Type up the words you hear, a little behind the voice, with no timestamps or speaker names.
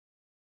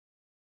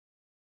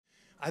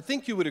I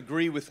think you would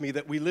agree with me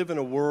that we live in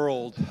a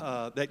world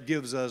that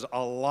gives us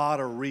a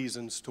lot of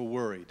reasons to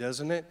worry,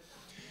 doesn't it?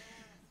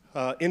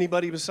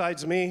 Anybody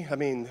besides me? I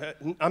mean,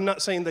 I'm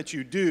not saying that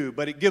you do,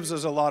 but it gives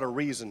us a lot of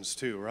reasons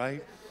to,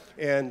 right?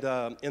 And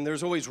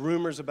there's always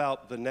rumors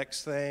about the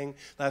next thing.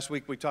 Last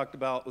week we talked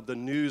about the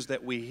news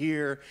that we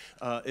hear.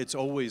 It's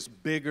always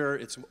bigger.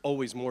 It's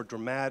always more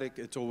dramatic.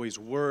 It's always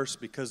worse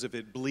because if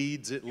it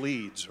bleeds, it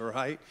leads,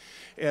 right?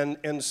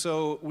 And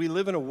so we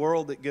live in a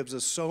world that gives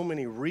us so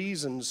many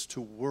reasons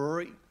to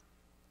worry.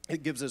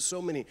 It gives us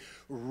so many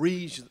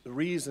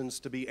reasons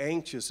to be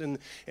anxious. And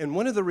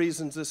one of the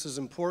reasons this is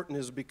important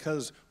is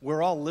because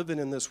we're all living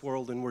in this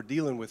world and we're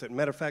dealing with it.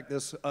 Matter of fact,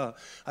 this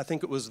I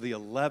think it was the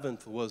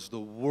 11th was the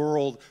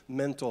World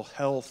Mental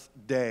Health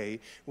Day,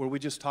 where we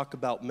just talk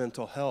about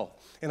mental health.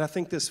 And I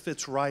think this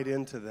fits right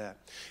into that.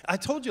 I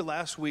told you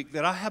last week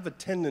that I have a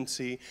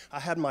tendency,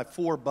 I had my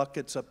 4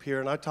 buckets up here,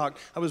 and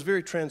I was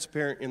very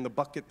transparent in the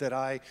bucket that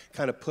I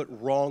kind of put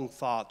wrong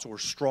thoughts or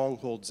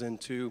strongholds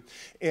into.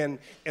 And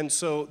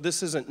so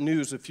this isn't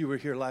news if you were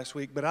here last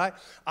week, but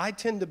I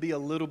tend to be a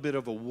little bit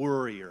of a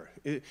worrier.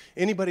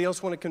 Anybody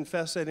else want to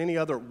confess that? Any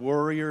other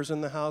worriers in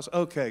the house?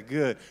 Okay,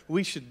 good.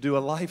 We should do a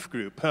life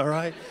group, all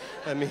right?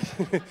 I mean,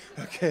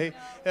 okay.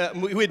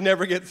 We'd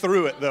never get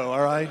through it, though,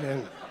 all right?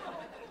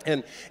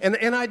 And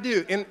I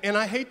do, and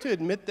I hate to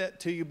admit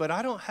that to you, but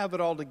I don't have it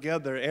all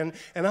together, and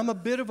I'm a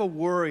bit of a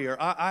worrier.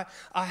 I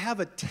have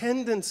a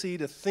tendency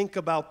to think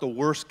about the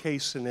worst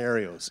case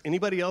scenarios.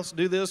 Anybody else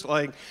do this?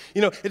 Like,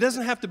 it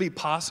doesn't have to be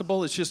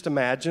possible, it's just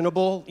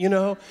imaginable,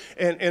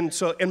 and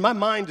so my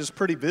mind is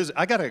pretty busy.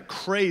 I got a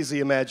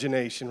crazy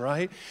imagination,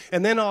 right?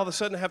 And then all of a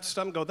sudden I have to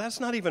stop and go, that's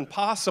not even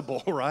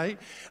possible, right?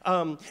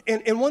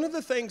 And one of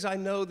the things I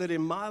know that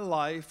in my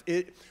life,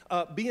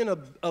 being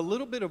a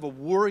little bit of a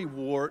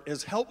worrywart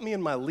has helped me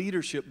in my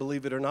leadership,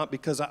 believe it or not,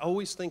 because I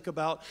always think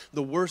about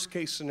the worst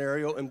case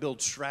scenario and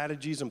build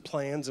strategies and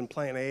plans and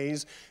plan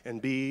A's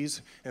and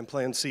B's and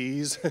plan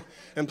C's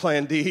and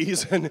plan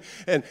D's and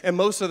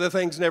most of the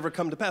things never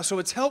come to pass. So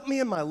it's helped me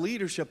in my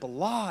leadership a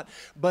lot,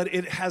 but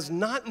it has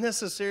not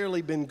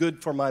necessarily been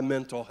good for my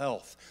mental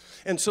health.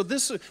 And so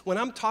when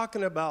I'm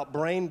talking about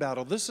brain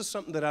battle, this is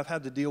something that I've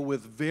had to deal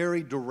with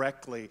very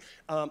directly.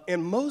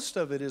 And most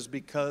of it is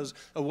because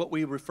of what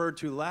we referred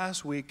to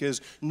last week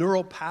as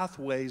neural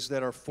pathways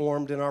that are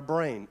formed in our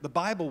brain. The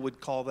Bible would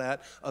call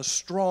that a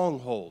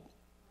stronghold.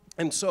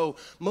 And so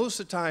most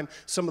of the time,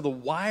 some of the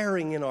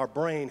wiring in our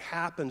brain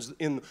happens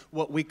in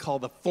what we call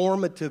the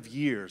formative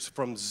years.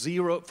 From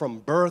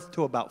birth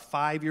to about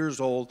 5 years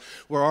old,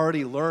 we're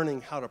already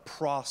learning how to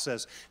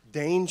process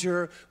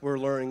danger. We're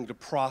learning to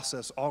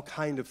process all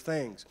kind of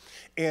things.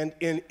 And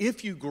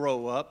if you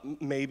grow up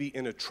maybe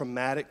in a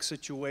traumatic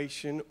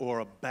situation or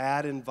a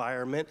bad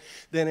environment,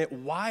 then it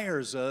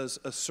wires us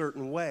a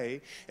certain way.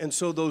 And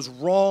so those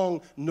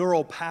wrong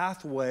neural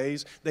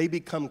pathways, they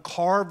become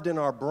carved in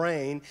our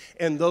brain,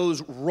 and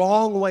those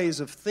wrong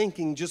ways of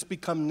thinking just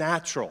become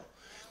natural.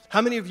 How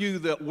many of you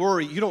that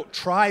worry, you don't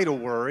try to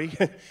worry,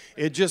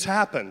 it just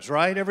happens,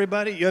 right,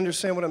 everybody? You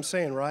understand what I'm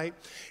saying, right?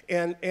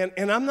 And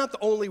I'm not the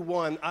only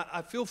one.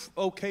 I feel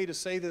okay to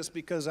say this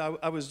because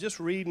I was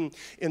just reading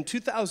in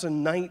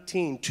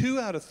 2019, 2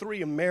 out of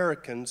 3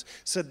 Americans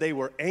said they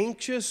were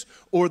anxious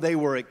or they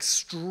were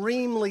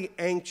extremely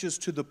anxious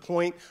to the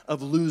point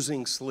of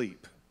losing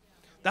sleep.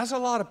 That's a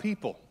lot of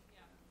people.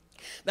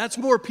 That's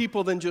more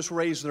people than just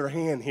raise their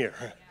hand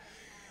here.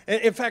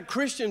 In fact,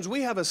 Christians,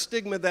 we have a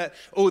stigma that,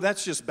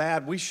 that's just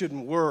bad, we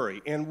shouldn't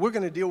worry. And we're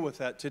going to deal with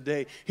that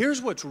today.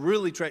 Here's what's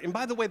really tragic. And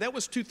by the way, that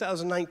was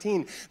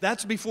 2019.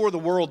 That's before the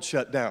world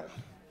shut down.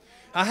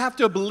 I have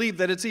to believe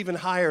that it's even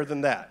higher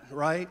than that,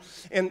 right?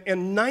 And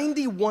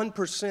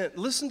 91%,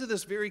 listen to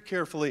this very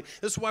carefully.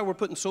 This is why we're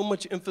putting so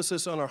much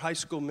emphasis on our high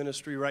school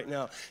ministry right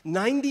now.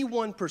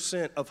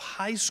 91% of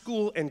high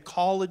school and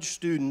college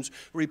students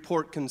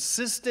report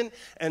consistent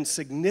and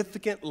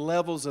significant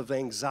levels of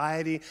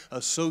anxiety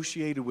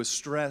associated with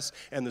stress,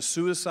 and the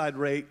suicide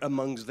rate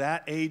amongst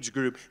that age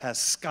group has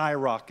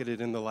skyrocketed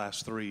in the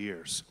last 3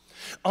 years.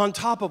 On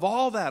top of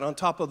all that, on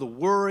top of the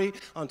worry,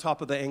 on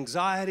top of the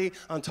anxiety,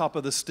 on top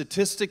of the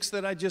statistics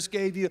that I just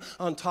gave you,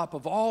 on top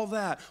of all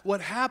that, what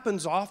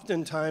happens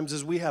oftentimes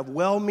is we have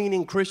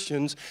well-meaning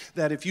Christians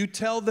that if you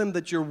tell them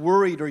that you're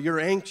worried or you're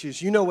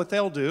anxious, you know what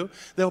they'll do?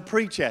 They'll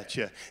preach at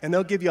you, and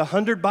they'll give you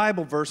 100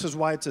 Bible verses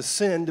why it's a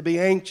sin to be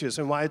anxious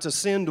and why it's a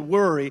sin to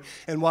worry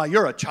and why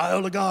you're a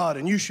child of God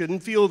and you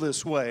shouldn't feel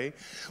this way,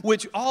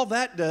 which all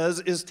that does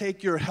is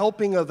take your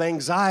helping of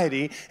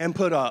anxiety and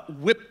put a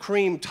whipped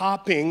cream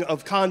topping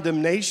of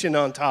condemnation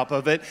on top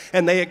of it,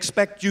 and they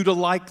expect you to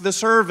like the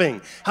serving.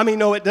 How many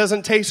know it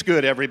doesn't taste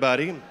good,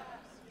 everybody?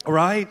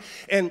 Right?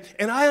 And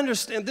I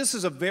understand this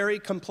is a very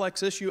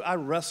complex issue. I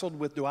wrestled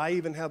with, do I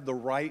even have the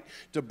right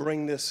to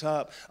bring this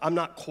up? I'm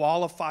not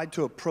qualified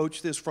to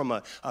approach this from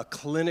a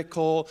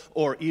clinical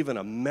or even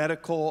a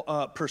medical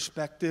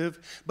perspective,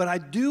 but I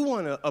do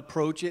want to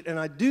approach it, and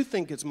I do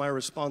think it's my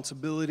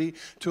responsibility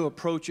to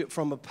approach it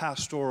from a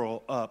pastoral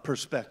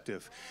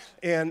perspective.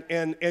 And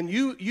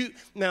you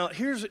now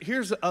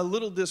here's a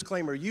little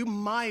disclaimer.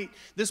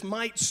 This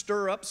might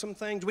stir up some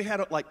things. We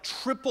had like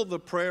triple the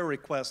prayer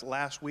requests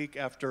last week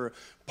after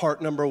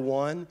part number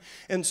 1.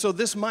 And so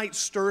this might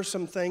stir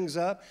some things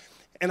up.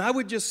 And I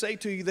would just say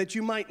to you that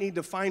you might need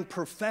to find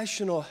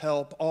professional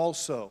help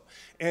also.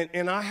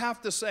 And I have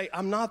to say,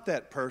 I'm not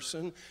that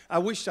person. I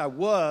wish I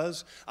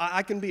was.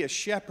 I can be a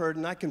shepherd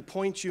and I can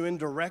point you in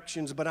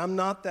directions, but I'm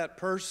not that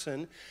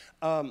person.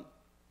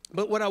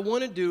 But what I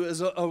want to do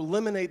is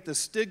eliminate the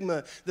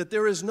stigma that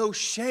there is no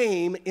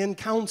shame in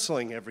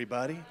counseling,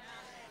 everybody.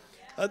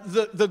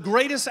 The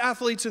greatest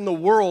athletes in the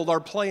world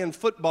are playing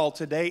football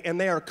today, and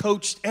they are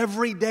coached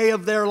every day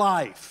of their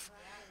life.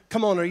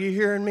 Come on, are you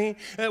hearing me?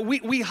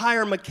 We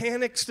hire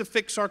mechanics to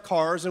fix our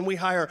cars, and we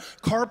hire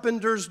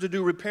carpenters to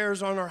do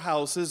repairs on our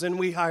houses, and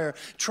we hire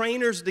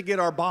trainers to get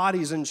our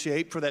bodies in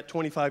shape for that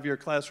 25-year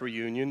class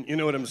reunion. You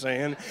know what I'm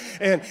saying?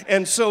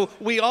 And so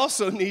we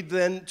also need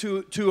then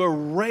to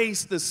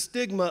erase the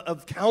stigma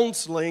of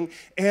counseling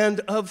and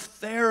of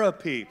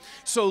therapy.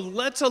 So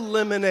let's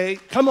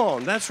eliminate, come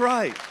on, that's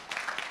right.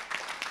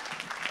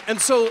 And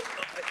so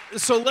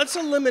let's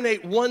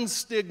eliminate one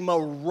stigma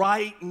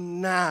right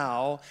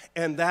now,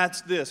 and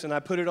that's this, and I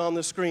put it on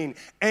the screen.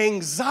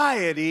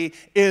 Anxiety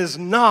is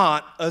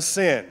not a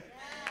sin.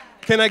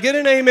 Can I get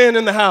an amen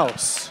in the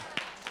house?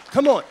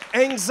 Come on.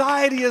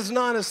 Anxiety is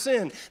not a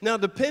sin. Now,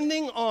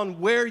 depending on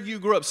where you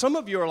grew up, some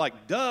of you are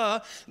like, duh.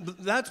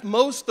 That's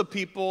most the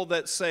people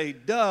that say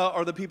duh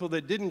are the people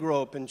that didn't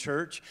grow up in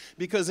church,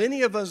 because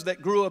any of us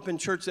that grew up in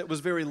church that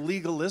was very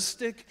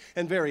legalistic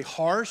and very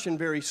harsh and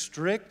very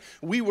strict,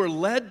 we were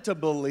led to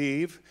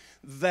believe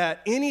that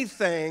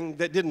anything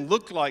that didn't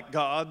look like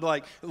God,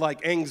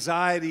 like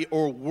anxiety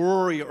or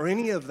worry or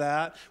any of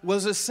that,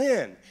 was a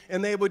sin.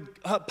 And they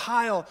would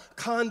pile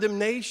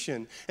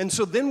condemnation. And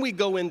so then we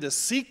go into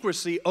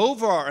secrecy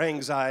over our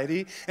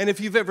anxiety. And if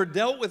you've ever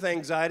dealt with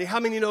anxiety,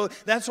 how many know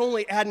that's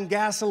only adding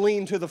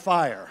gasoline to the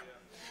fire?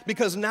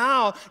 Because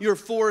now you're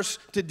forced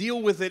to deal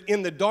with it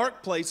in the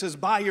dark places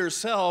by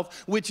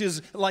yourself, which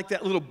is like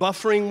that little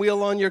buffering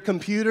wheel on your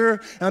computer.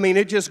 I mean,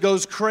 it just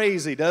goes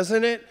crazy,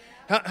 doesn't it?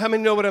 How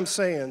many know what I'm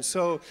saying?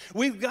 So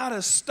we've got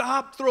to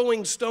stop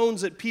throwing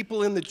stones at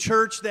people in the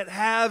church that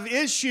have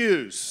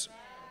issues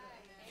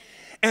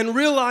and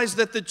realize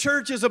that the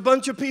church is a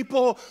bunch of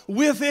people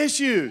with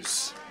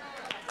issues.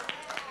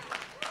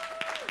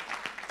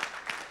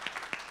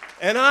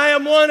 And I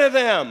am one of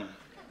them.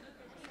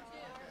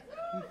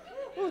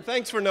 Oh,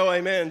 thanks for no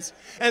amens.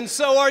 And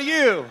so are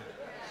you.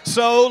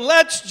 So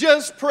let's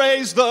just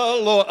praise the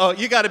Lord. Oh,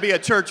 you got to be a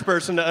church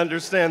person to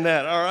understand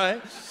that, all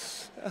right?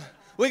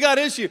 We got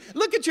issues.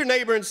 Look at your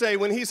neighbor and say,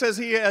 when he says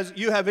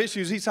you have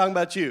issues, he's talking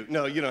about you.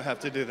 No, you don't have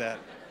to do that.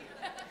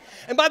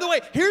 And by the way,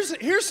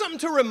 here's something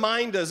to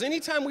remind us.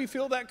 Anytime we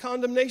feel that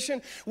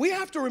condemnation, we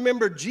have to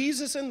remember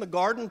Jesus in the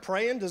garden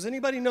praying. Does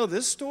anybody know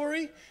this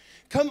story?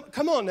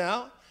 Come on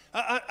now.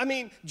 I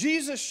mean,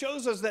 Jesus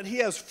shows us that he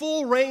has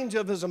full range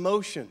of his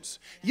emotions.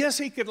 Yes,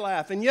 he could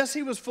laugh, and yes,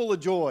 he was full of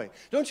joy.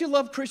 Don't you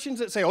love Christians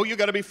that say, oh, you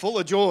got to be full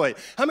of joy?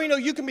 How many know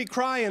you can be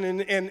crying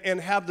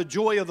and have the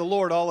joy of the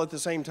Lord all at the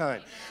same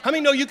time? How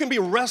many know you can be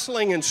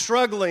wrestling and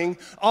struggling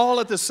all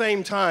at the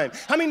same time?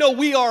 How many know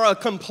we are a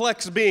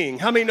complex being?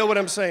 How many know what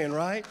I'm saying,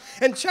 right?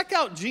 And check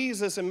out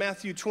Jesus in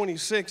Matthew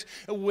 26.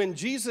 When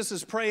Jesus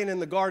is praying in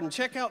the garden,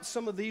 check out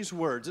some of these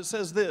words. It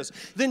says this,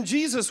 then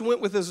Jesus went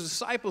with his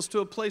disciples to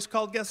a place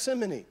called Gethsemane.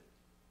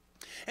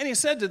 And he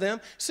said to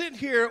them, sit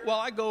here while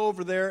I go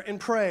over there and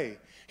pray.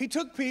 He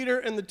took Peter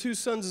and the 2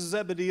 sons of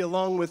Zebedee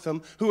along with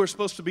him, who are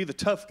supposed to be the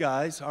tough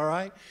guys, all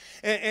right?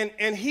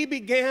 And he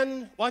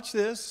began, watch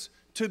this,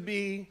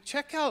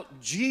 check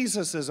out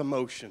Jesus'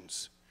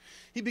 emotions.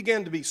 He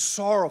began to be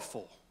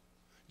sorrowful.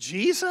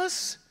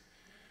 Jesus?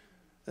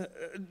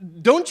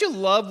 Don't you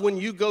love when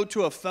you go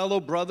to a fellow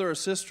brother or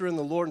sister in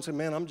the Lord and say,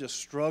 man, I'm just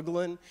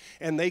struggling,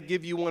 and they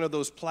give you one of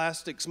those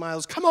plastic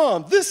smiles? Come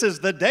on, this is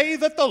the day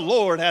that the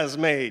Lord has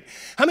made.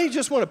 How many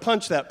just want to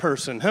punch that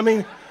person? I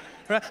mean,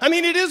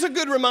 it is a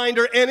good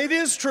reminder, and it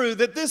is true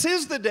that this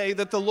is the day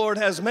that the Lord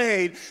has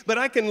made, but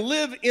I can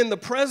live in the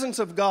presence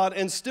of God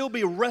and still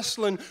be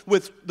wrestling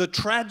with the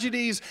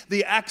tragedies,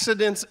 the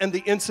accidents, and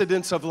the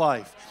incidents of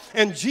life.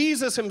 And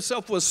Jesus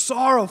himself was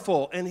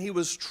sorrowful and he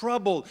was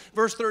troubled.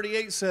 Verse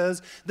 38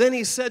 says, then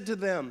he said to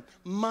them,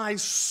 my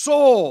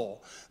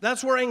soul.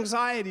 That's where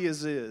anxiety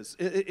is.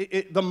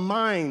 The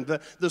mind,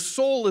 the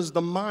soul is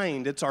the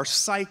mind. It's our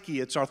psyche,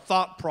 it's our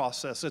thought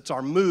process, it's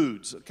our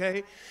moods,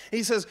 okay?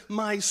 He says,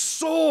 my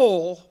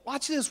soul,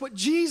 watch this, what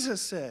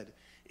Jesus said,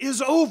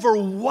 is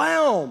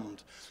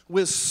overwhelmed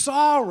with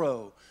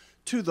sorrow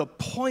to the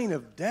point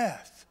of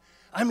death.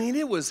 I mean,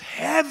 it was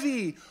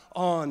heavy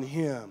on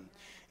him.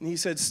 And he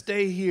said,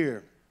 stay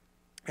here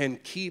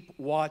and keep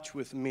watch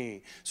with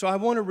me. So I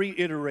want to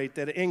reiterate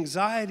that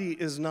anxiety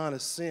is not a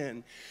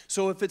sin.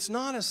 So if it's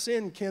not a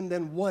sin, Ken,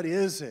 then what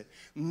is it?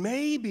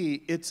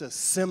 Maybe it's a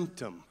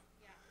symptom.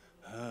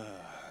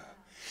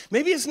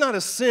 Maybe it's not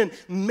a sin.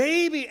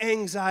 Maybe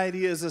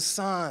anxiety is a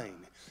sign.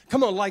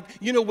 Come on, like,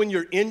 you know, when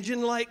your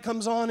engine light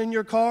comes on in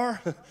your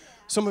car,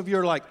 some of you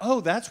are like,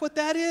 oh, that's what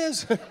that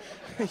is?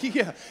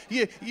 Yeah.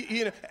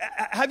 You know,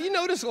 have you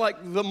noticed, like,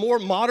 the more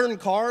modern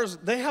cars,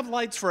 they have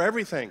lights for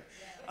everything.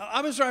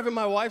 I was driving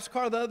my wife's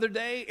car the other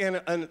day, and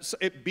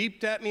it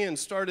beeped at me and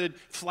started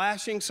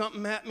flashing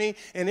something at me,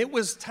 and it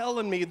was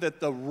telling me that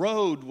the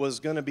road was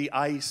going to be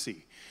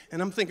icy.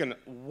 And I'm thinking,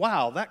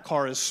 wow, that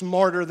car is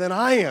smarter than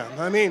I am.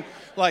 I mean,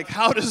 like,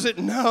 how does it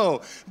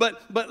know?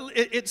 But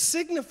it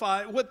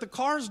signifies, what the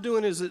car's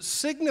doing is it's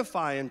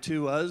signifying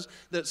to us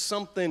that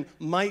something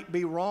might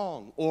be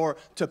wrong, or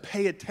to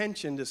pay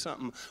attention to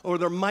something, or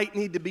there might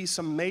need to be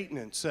some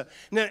maintenance.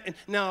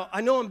 Now,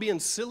 I know I'm being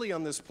silly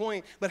on this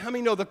point, but how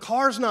many know the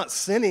car's not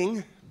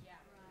sinning?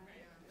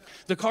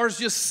 The car's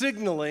just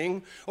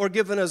signaling or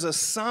giving us a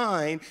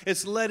sign.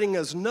 It's letting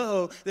us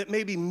know that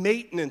maybe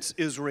maintenance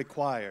is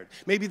required.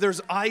 Maybe there's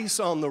ice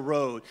on the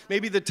road.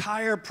 Maybe the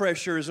tire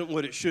pressure isn't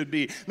what it should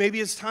be. Maybe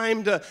it's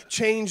time to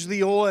change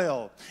the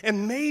oil.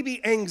 And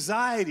maybe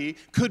anxiety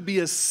could be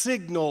a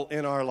signal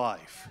in our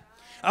life.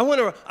 I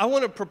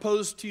want to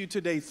propose to you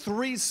today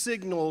 3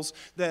 signals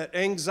that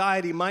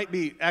anxiety might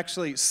be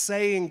actually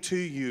saying to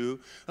you,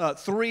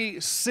 3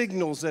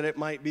 signals that it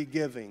might be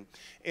giving.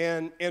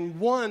 And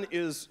one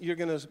is, you're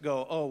going to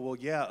go, oh, well,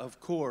 yeah, of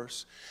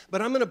course.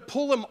 But I'm going to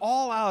pull them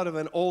all out of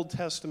an Old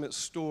Testament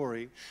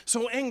story.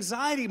 So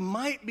anxiety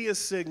might be a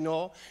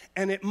signal,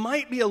 and it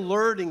might be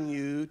alerting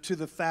you to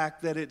the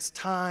fact that it's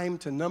time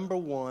to, number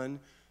 1,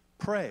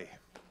 pray.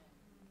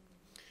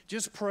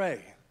 Just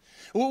pray.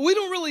 Well, we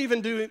don't really even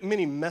do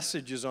many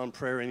messages on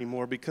prayer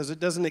anymore because it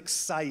doesn't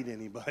excite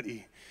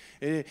anybody.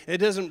 It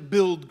doesn't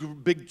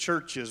build big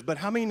churches. But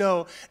how many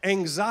know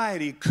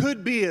anxiety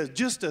could be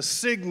just a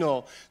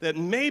signal that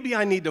maybe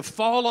I need to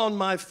fall on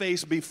my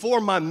face before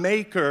my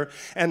Maker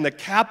and the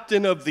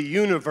captain of the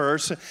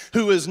universe,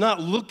 who is not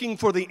looking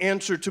for the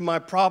answer to my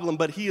problem,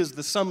 but he is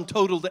the sum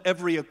total to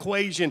every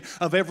equation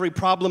of every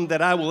problem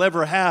that I will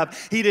ever have.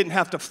 He didn't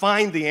have to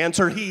find the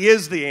answer. He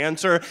is the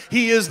answer.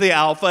 He is the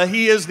Alpha.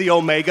 He is the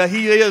Omega.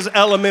 He is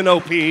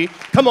LMNOP.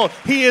 Come on.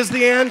 He is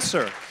the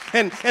answer.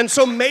 And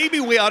so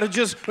maybe we ought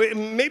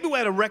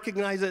to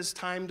recognize that it's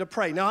time to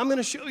pray. Now, I'm going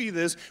to show you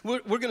this. We're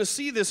going to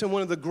see this in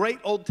one of the great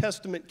Old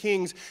Testament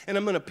kings, and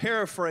I'm going to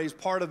paraphrase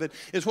part of it.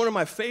 It's one of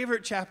my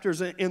favorite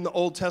chapters in the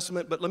Old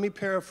Testament, but let me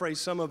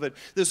paraphrase some of it.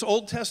 This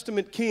Old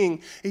Testament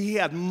king, he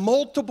had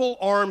multiple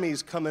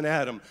armies coming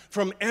at him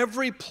from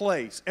every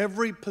place,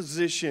 every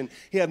position.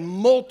 He had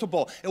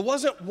multiple. It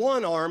wasn't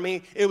one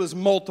army, it was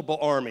multiple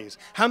armies.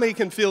 How many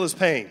can feel his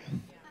pain?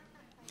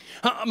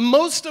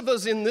 Most of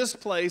us in this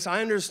place,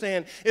 I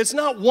understand, it's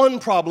not one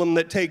problem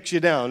that takes you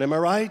down, am I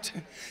right?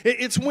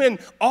 It's when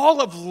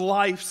all of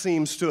life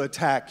seems to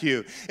attack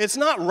you. It's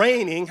not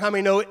raining, how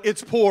many know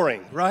it's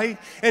pouring, right?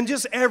 And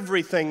just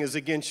everything is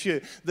against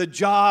you. The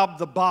job,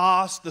 the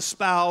boss, the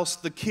spouse,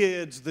 the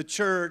kids, the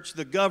church,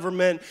 the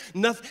government,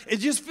 nothing.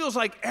 It just feels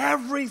like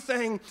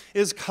everything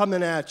is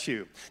coming at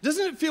you.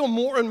 Doesn't it feel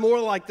more and more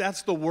like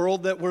that's the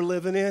world that we're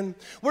living in?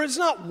 Where it's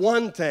not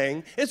one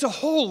thing, it's a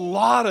whole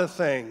lot of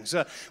things.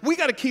 We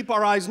got to keep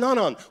our eyes not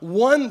on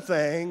one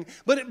thing,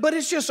 but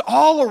it's just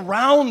all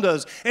around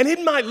us. And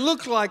it might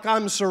look like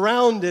I'm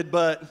surrounded,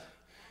 but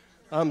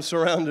I'm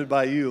surrounded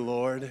by you,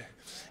 Lord.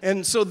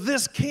 And so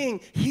this king,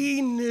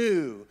 he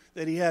knew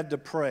that he had to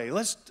pray.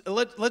 Let's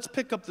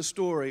pick up the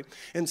story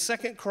in 2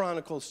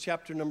 Chronicles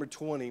chapter number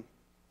 20.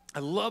 I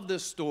love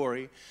this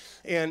story,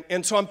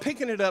 and so I'm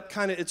picking it up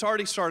kind of, it's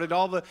already started.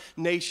 All the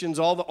nations,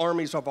 all the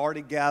armies have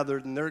already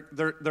gathered, and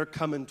they're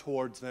coming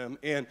towards them.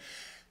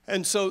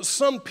 And so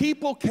some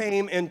people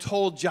came and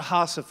told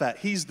Jehoshaphat,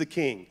 he's the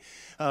king.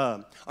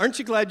 Aren't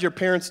you glad your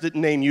parents didn't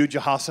name you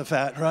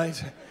Jehoshaphat,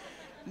 right?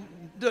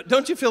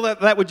 Don't you feel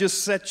that would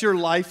just set your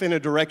life in a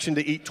direction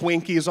to eat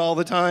Twinkies all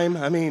the time?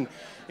 I mean,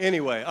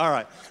 anyway, all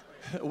right.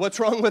 What's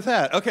wrong with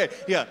that? Okay,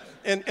 yeah.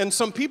 And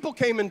some people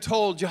came and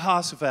told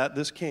Jehoshaphat,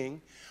 this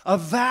king, a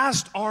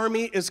vast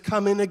army is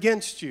coming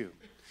against you.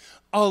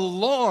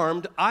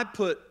 Alarmed, I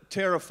put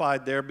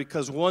terrified there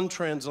because one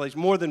translation,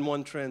 more than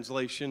one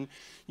translation,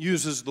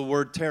 uses the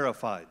word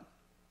terrified.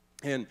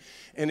 And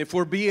if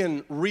we're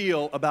being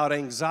real about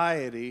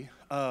anxiety,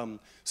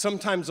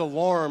 sometimes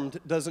alarmed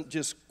doesn't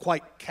just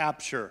quite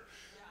capture.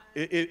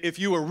 If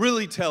you were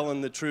really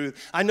telling the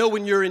truth, I know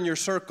when you're in your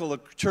circle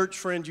of church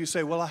friends, you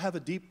say, well, I have a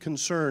deep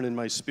concern in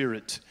my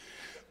spirit.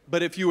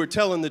 But if you were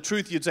telling the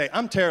truth, you'd say,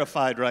 I'm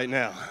terrified right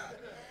now.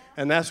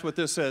 And that's what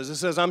this says. It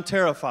says, I'm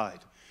terrified.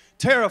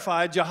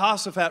 Terrified,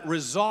 Jehoshaphat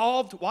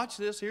resolved, watch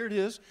this, here it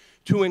is,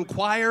 to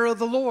inquire of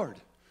the Lord.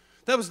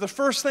 That was the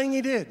first thing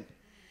he did.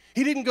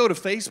 He didn't go to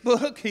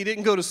Facebook. He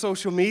didn't go to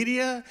social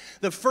media.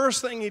 The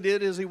first thing he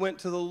did is he went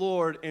to the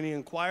Lord and he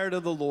inquired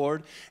of the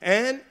Lord.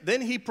 And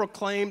then he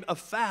proclaimed a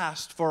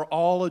fast for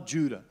all of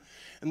Judah.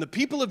 And the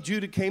people of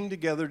Judah came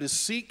together to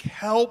seek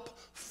help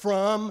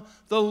from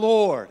the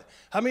Lord.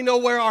 How many know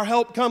where our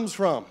help comes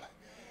from?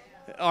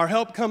 Our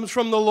help comes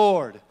from the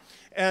Lord.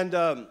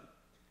 And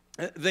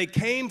they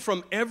came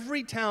from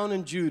every town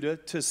in Judah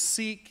to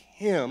seek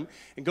him.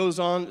 It goes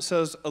on,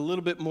 says a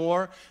little bit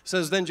more. It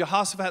says, then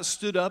Jehoshaphat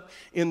stood up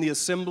in the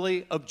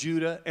assembly of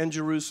Judah and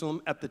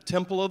Jerusalem at the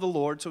temple of the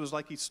Lord. So it was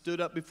like he stood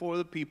up before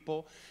the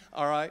people,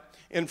 all right,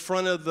 in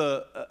front of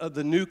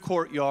the new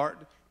courtyard.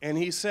 And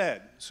he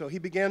said, so he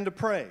began to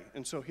pray.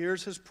 And so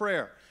here's his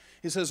prayer.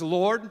 He says,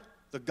 Lord,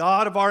 the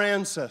God of our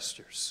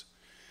ancestors,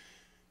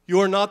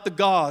 you are not the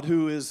God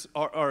who is,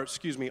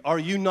 are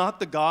you not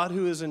the God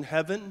who is in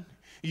heaven?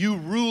 You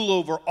rule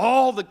over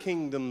all the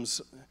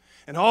kingdoms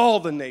and all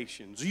the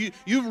nations.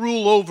 You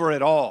rule over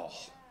it all,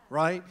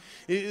 right?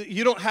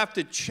 You don't have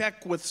to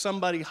check with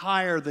somebody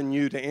higher than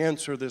you to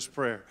answer this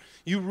prayer.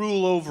 You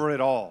rule over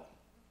it all.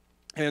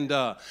 And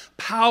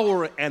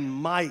power and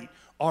might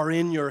are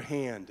in your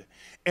hand,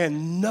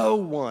 and no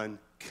one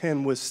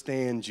can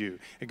withstand you.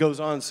 It goes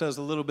on and says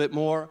a little bit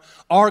more.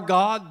 Our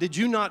God, did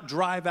you not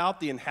drive out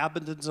the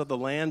inhabitants of the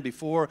land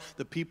before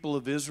the people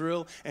of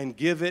Israel and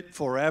give it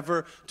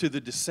forever to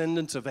the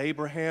descendants of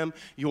Abraham,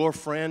 your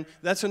friend?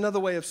 That's another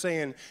way of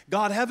saying,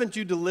 God, haven't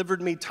you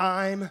delivered me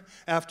time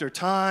after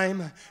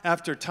time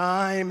after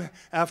time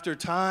after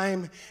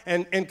time?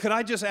 And could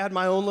I just add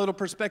my own little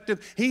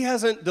perspective? He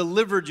hasn't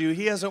delivered you.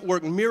 He hasn't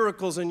worked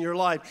miracles in your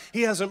life.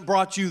 He hasn't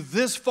brought you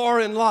this far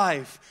in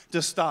life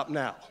to stop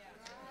now.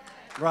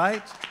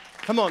 Right?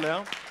 Come on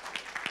now.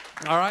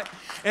 All right?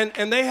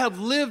 And they have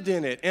lived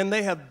in it, and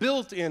they have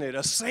built in it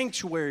a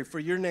sanctuary for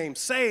your name,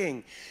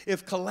 saying,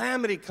 if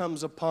calamity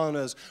comes upon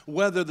us,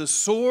 whether the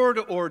sword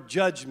or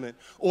judgment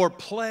or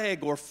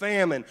plague or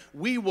famine,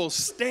 we will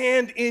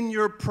stand in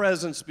your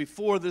presence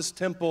before this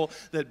temple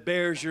that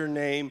bears your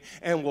name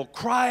and will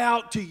cry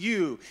out to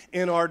you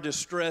in our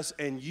distress,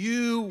 and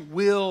you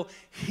will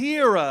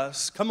hear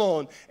us. Come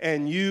on,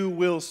 and you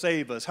will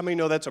save us. How many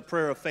know that's a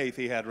prayer of faith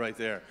he had right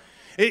there?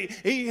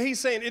 He's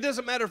saying, it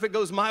doesn't matter if it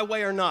goes my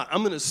way or not. I'm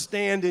going to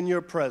stand in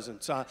your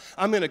presence.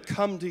 I'm going to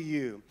come to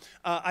you.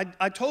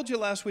 I told you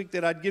last week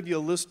that I'd give you a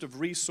list of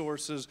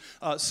resources,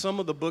 some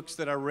of the books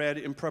that I read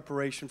in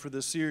preparation for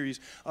this series,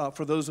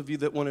 for those of you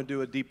that want to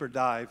do a deeper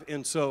dive.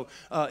 And so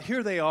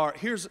here they are.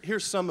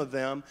 Here's some of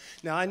them.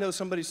 Now, I know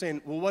somebody's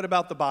saying, well, what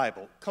about the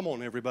Bible? Come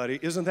on, everybody.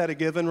 Isn't that a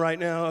given right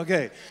now?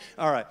 Okay.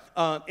 All right.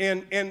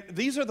 And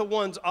these are the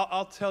ones,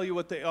 I'll tell you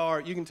what they are.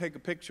 You can take a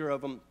picture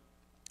of them.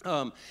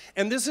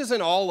 And this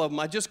isn't all of them.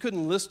 I just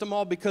couldn't list them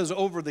all because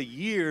over the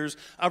years,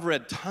 I've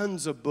read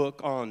tons of book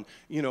on,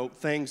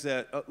 things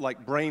that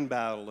like Brain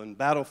Battle and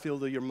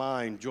Battlefield of Your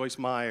Mind, Joyce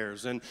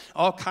Myers, and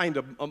all kind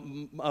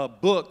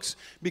of books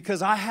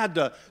because I had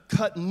to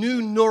cut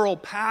new neural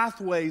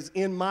pathways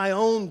in my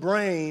own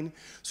brain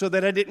so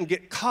that I didn't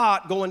get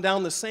caught going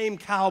down the same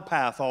cow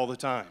path all the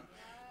time.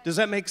 Does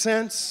that make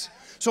sense?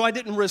 So I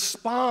didn't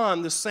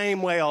respond the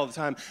same way all the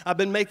time. I've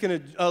been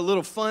making a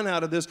little fun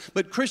out of this.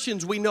 But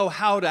Christians, we know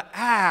how to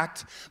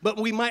act, but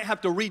we might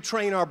have to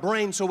retrain our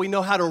brain so we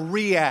know how to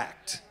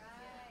react.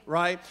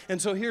 Right? And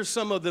so here's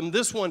some of them.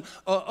 This one,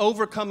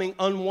 Overcoming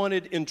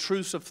Unwanted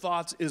Intrusive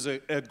Thoughts, is a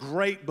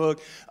great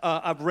book.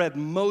 I've read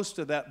most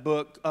of that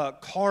book.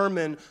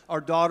 Carmen,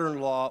 our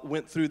daughter-in-law,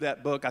 went through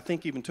that book. I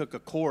think even took a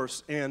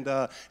course. And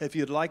if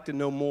you'd like to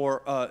know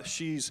more,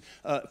 she's,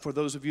 for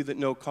those of you that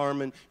know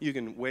Carmen, you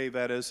can wave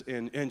at us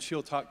and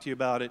she'll talk to you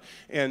about it.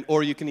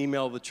 Or you can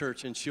email the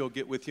church and she'll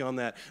get with you on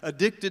that.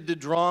 Addicted to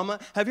Drama.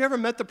 Have you ever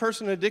met the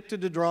person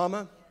addicted to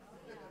drama?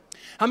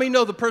 How many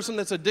know the person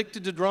that's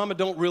addicted to drama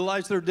don't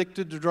realize they're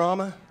addicted to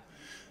drama?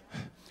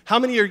 How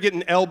many are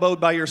getting elbowed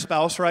by your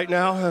spouse right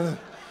now?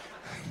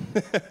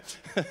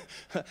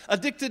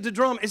 Addicted to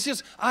drama. It's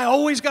just, I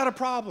always got a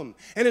problem.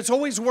 And it's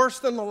always worse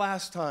than the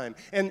last time.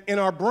 And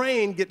our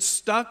brain gets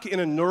stuck in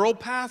a neural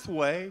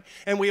pathway.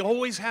 And we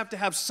always have to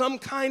have some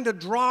kind of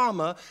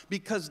drama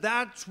because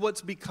that's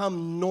what's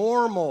become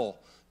normal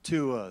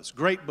to us.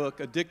 Great book,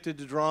 Addicted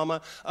to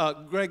Drama.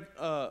 Craig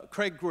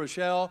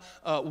Groeschel,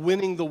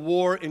 Winning the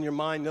War in Your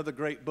Mind, another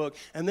great book.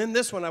 And then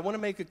this one, I want to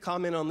make a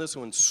comment on this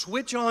one.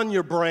 Switch on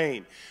Your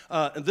Brain.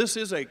 This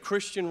is a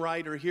Christian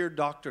writer here,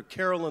 Dr.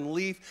 Carolyn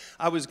Leaf.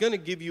 I was going to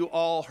give you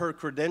all her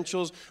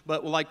credentials,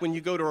 but like when you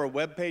go to her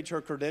webpage,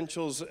 her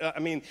credentials,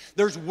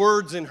 there's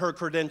words in her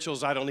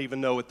credentials I don't even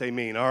know what they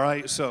mean, all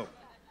right? So.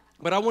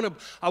 But I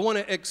want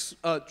to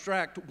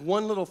extract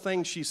one little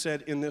thing she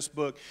said in this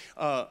book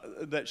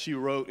that she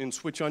wrote in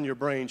Switch on Your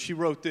Brain. She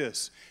wrote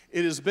this.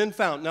 It has been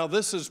found. Now,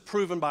 this is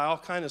proven by all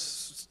kinds of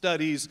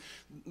studies,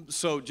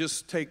 so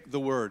just take the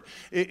word.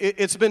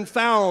 It's been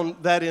found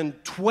that in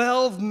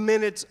 12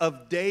 minutes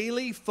of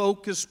daily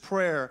focused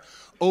prayer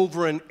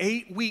over an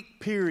 8-week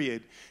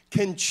period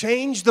can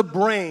change the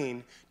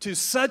brain to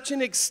such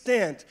an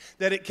extent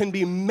that it can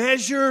be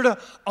measured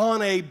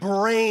on a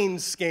brain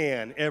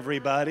scan,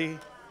 everybody.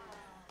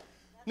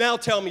 Now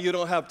tell me you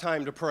don't have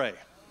time to pray.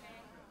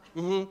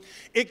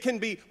 It can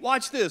be,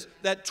 watch this,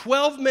 that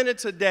 12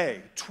 minutes a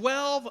day,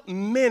 12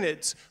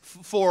 minutes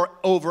for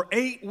over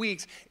 8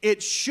 weeks,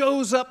 it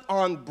shows up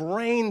on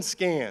brain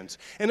scans.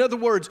 In other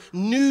words,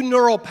 new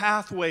neural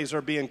pathways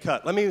are being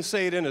cut. Let me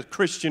say it in a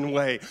Christian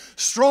way.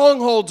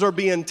 Strongholds are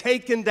being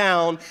taken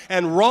down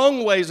and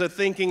wrong ways of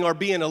thinking are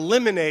being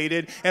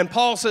eliminated. And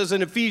Paul says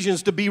in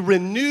Ephesians to be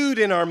renewed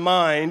in our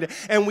mind,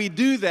 and we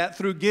do that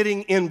through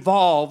getting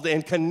involved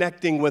and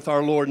connecting with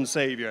our Lord and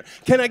Savior.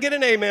 Can I get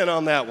an amen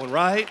on that one,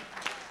 right?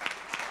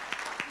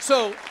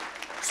 So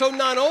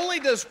not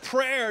only does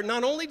prayer,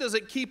 not only does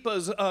it keep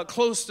us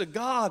close to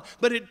God,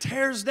 but it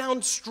tears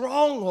down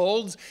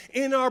strongholds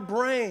in our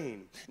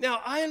brain. Now,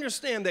 I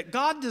understand that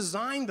God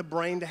designed the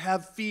brain to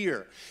have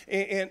fear.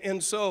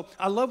 And so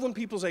I love when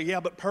people say, yeah,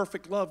 but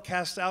perfect love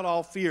casts out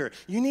all fear.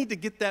 You need to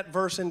get that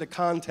verse into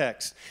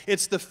context.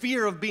 It's the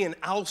fear of being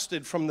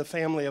ousted from the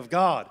family of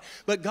God.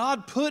 But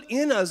God put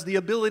in us the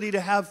ability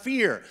to have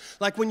fear.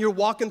 Like when you're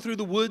walking through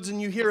the woods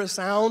and you hear a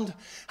sound,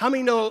 how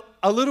many know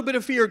a little bit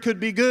of fear could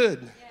be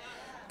good?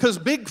 Because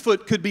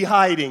Bigfoot could be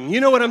hiding. You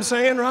know what I'm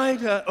saying,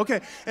 right?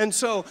 Okay. And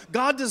so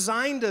God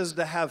designed us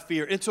to have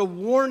fear. It's a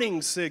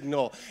warning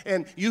signal.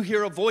 And you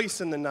hear a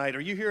voice in the night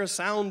or you hear a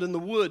sound in the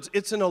woods.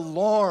 It's an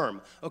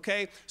alarm,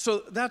 okay?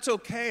 So that's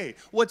okay.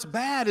 What's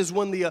bad is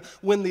when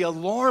the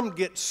alarm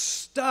gets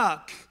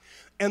stuck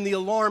and the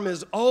alarm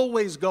is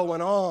always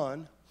going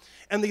on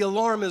and the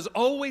alarm is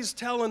always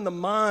telling the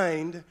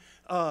mind,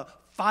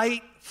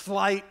 fight,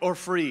 flight, or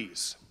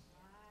freeze.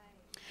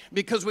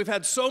 Because we've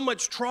had so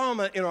much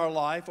trauma in our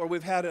life, or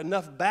we've had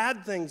enough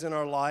bad things in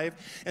our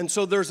life, and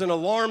so there's an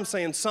alarm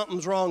saying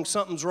something's wrong,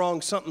 something's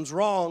wrong, something's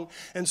wrong.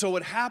 And so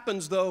what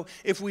happens, though,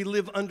 if we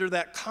live under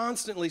that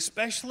constantly,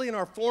 especially in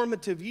our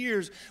formative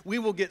years, we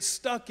will get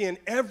stuck in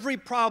every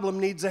problem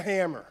needs a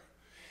hammer.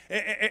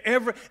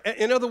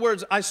 In other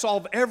words, I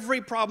solve every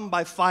problem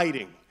by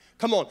fighting.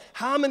 Come on,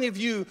 how many of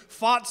you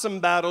fought some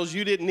battles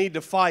you didn't need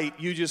to fight,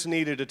 you just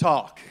needed to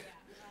talk?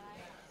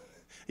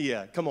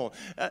 Yeah, come on.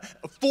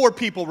 4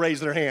 people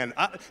raised their hand.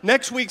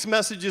 Next week's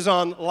message is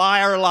on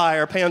liar,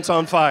 liar, pants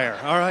on fire.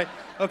 All right?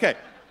 Okay.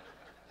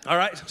 All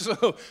right.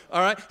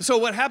 So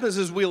what happens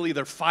is we'll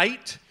either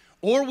fight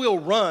or we'll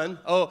run.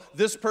 Oh,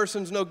 this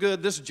person's no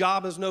good. This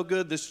job is no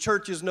good. This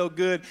church is no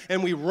good.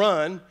 And we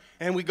run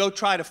and we go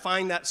try to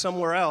find that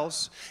somewhere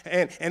else.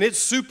 And it's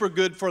super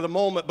good for the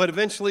moment, but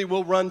eventually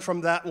we'll run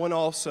from that one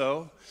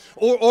also.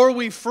 Or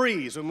we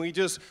freeze and we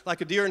just, like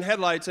a deer in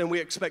headlights, and we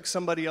expect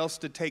somebody else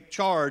to take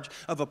charge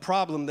of a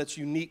problem that's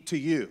unique to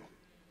you.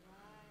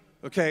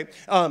 Okay,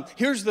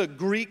 here's the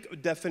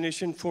Greek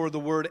definition for the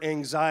word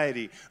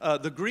anxiety.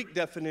 The Greek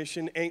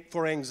definition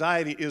for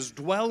anxiety is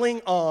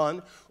dwelling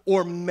on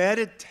or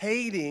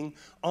meditating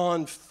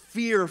on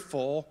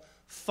fearful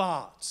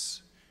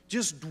thoughts.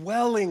 Just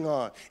dwelling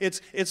on.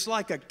 It's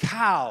like a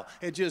cow.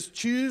 It just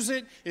chews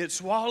it, it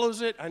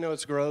swallows it. I know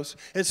it's gross.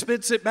 It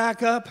spits it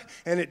back up,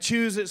 and it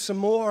chews it some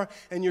more,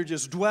 and you're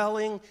just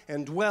dwelling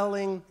and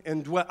dwelling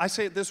and dwelling. I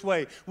say it this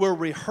way, we're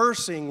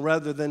rehearsing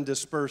rather than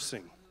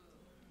dispersing.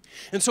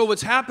 And so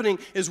what's happening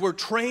is we're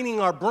training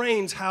our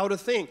brains how to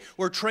think.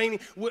 We're training,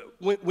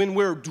 when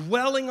we're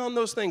dwelling on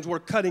those things, we're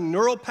cutting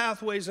neural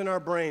pathways in our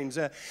brains.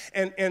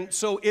 And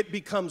so it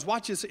becomes,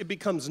 watch this, it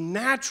becomes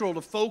natural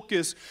to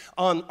focus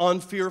on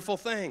fearful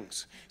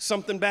things.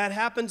 Something bad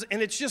happens,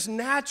 and it's just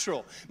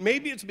natural.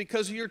 Maybe it's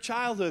because of your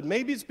childhood.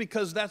 Maybe it's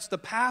because that's the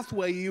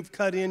pathway you've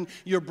cut in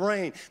your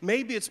brain.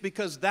 Maybe it's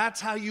because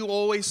that's how you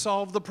always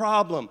solve the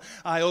problem.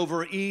 I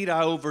overeat,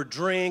 I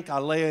overdrink, I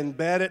lay in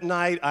bed at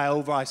night,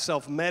 I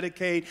self-medicate.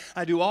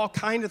 I do all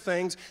kind of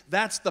things.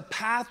 That's the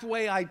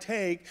pathway I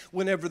take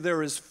whenever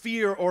there is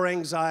fear or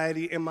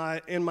anxiety in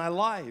my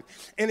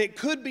life. And it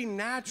could be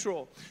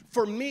natural.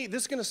 For me,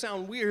 this is going to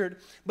sound weird,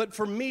 but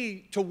for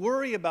me to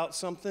worry about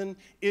something,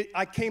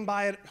 I came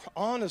by it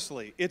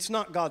honestly. It's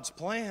not God's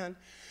plan,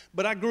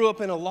 but I grew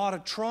up in a lot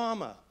of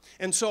trauma.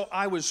 And so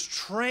I was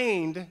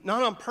trained,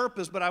 not on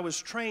purpose, but I was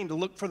trained to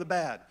look for the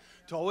bad,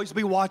 to always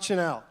be watching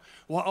out.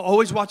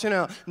 Always watching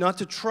out, not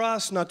to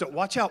trust, not to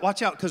watch out,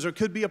 because there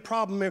could be a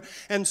problem there.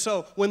 And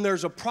so when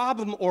there's a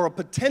problem or a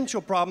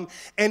potential problem,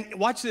 and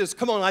watch this,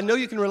 come on, I know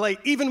you can relate.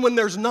 Even when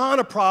there's not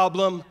a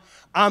problem,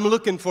 I'm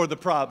looking for the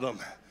problem.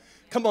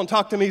 Come on,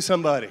 talk to me,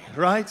 somebody,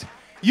 right?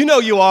 You know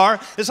you are.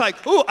 It's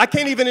like, ooh, I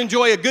can't even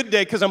enjoy a good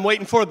day because I'm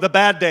waiting for the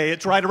bad day.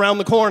 It's right around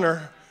the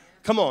corner.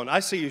 Come on, I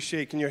see you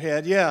shaking your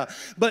head, yeah.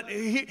 But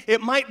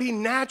it might be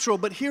natural,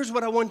 but here's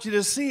what I want you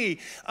to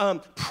see.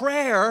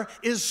 Prayer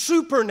is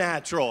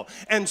supernatural,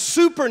 and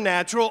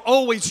supernatural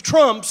always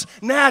trumps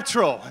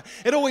natural.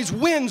 It always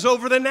wins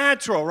over the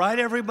natural, right,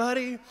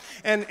 everybody?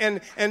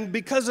 And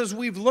because as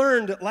we've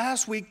learned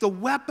last week, the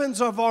weapons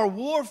of our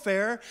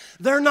warfare,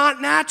 they're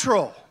not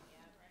natural.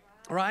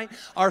 Right?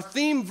 Our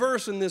theme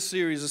verse in this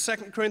series is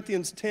 2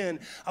 Corinthians 10.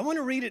 I want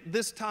to read it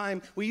this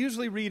time. We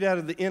usually read out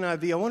of the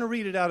NIV. I want to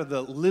read it out of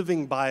the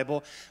Living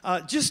Bible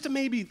just to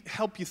maybe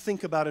help you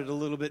think about it a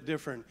little bit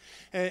different.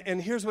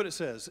 And here's what it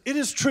says. It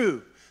is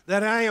true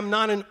that I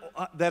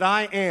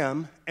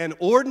am an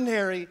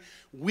ordinary,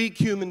 weak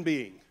human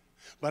being.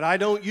 but I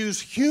don't use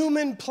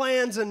human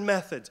plans and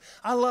methods.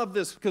 I love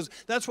this because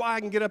that's why I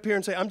can get up here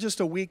and say, I'm just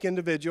a weak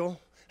individual.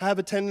 I have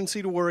a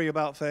tendency to worry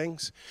about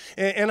things.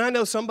 And I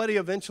know somebody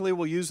eventually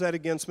will use that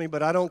against me,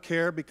 but I don't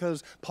care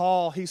because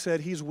Paul, he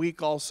said he's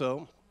weak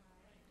also.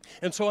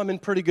 And so I'm in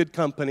pretty good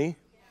company.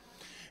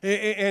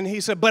 And he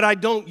said, but I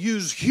don't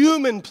use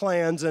human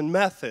plans and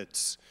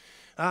methods.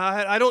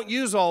 I don't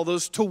use all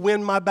those to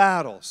win my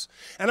battles.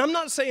 And I'm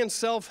not saying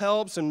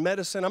self-helps and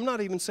medicine, I'm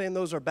not even saying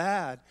those are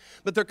bad.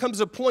 But there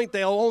comes a point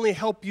they'll only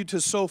help you to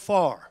so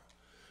far.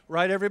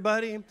 Right,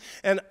 everybody?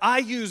 And I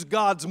use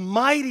God's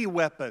mighty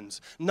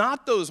weapons,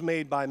 not those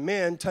made by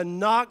men, to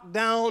knock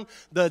down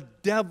the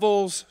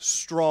devil's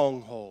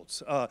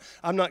strongholds.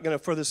 I'm not going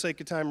to, for the sake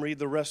of time, read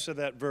the rest of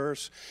that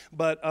verse,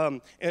 but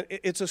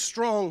it's a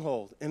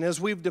stronghold. And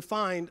as we've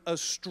defined, a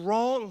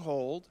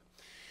stronghold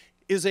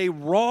is a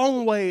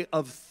wrong way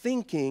of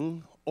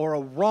thinking or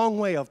a wrong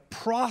way of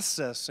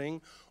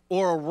processing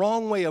or a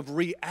wrong way of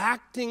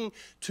reacting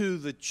to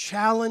the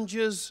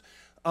challenges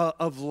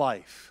of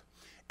life.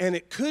 And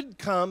it could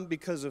come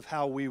because of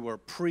how we were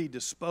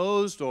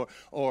predisposed or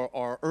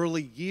our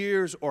early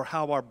years or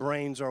how our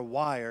brains are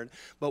wired.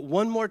 But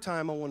one more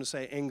time, I want to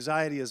say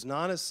anxiety is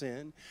not a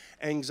sin.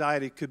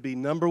 Anxiety could be,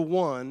 number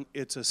one,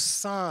 it's a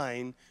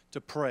sign to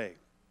pray.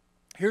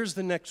 Here's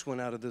the next one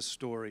out of this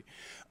story.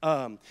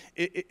 By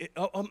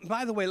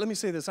the way, let me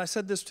say this. I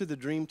said this to the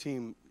dream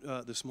team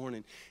this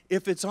morning.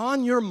 If it's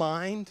on your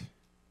mind,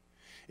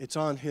 it's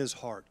on his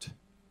heart.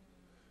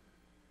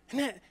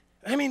 And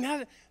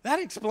that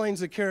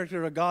explains the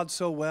character of God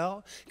so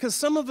well. Because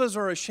some of us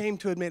are ashamed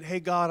to admit, hey,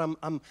 God,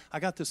 I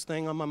got this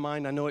thing on my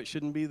mind. I know it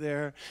shouldn't be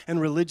there. And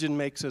religion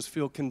makes us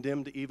feel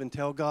condemned to even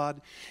tell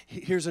God.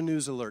 Here's a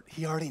news alert.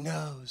 He already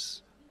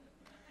knows.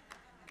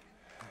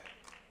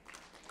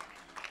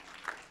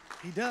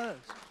 He does.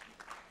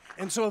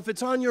 And so if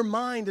it's on your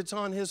mind, it's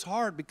on his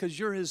heart because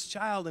you're his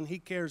child and he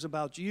cares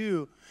about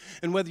you.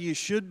 And whether you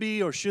should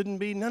be or shouldn't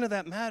be, none of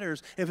that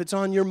matters. If it's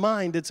on your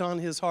mind, it's on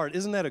his heart.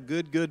 Isn't that a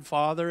good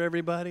father,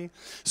 everybody?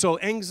 So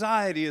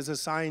anxiety is a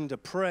sign to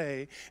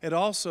pray. It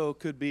also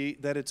could be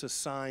that it's a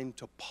sign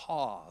to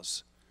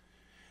pause.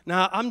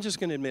 Now, I'm just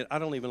going to admit, I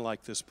don't even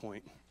like this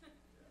point.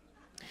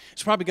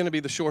 It's probably going to be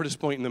the shortest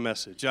point in the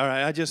message. All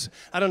right,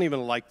 I don't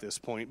even like this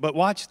point. But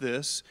watch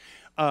this.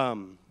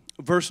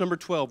 Verse number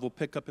 12, we'll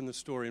pick up in the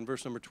story in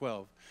verse number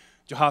 12.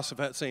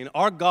 Jehoshaphat saying,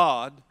 our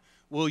God,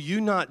 will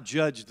you not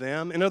judge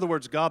them? In other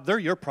words, God, they're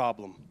your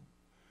problem.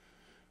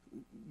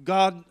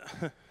 God,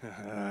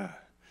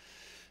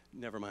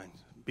 never mind.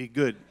 Be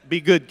good.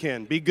 Be good,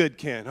 Ken. Be good,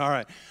 Ken. All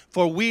right.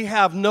 For we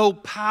have no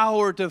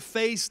power to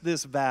face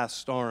this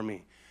vast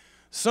army.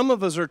 Some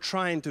of us are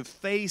trying to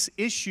face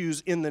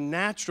issues in the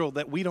natural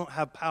that we don't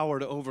have power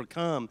to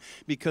overcome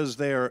because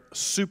they're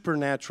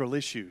supernatural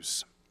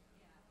issues.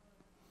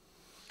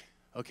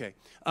 Okay,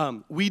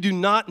 we do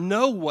not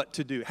know what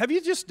to do. Have you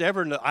just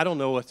ever I don't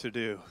know what to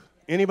do.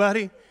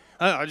 Anybody?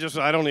 I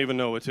don't even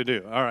know what to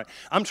do. All right.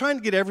 I'm trying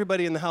to get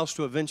everybody in the house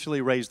to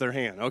eventually raise their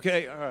hand,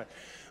 okay? All right.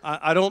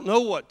 I don't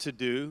know what to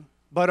do,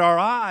 but our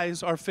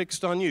eyes are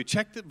fixed on you.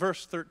 Check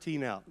verse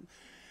 13 out.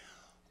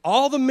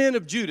 All the men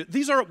of Judah,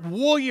 these are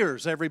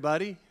warriors,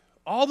 everybody.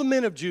 All the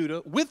men of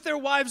Judah, with their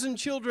wives and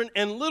children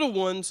and little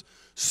ones,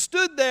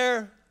 stood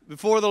there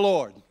before the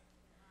Lord.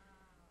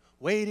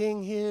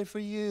 Waiting here for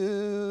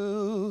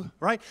you,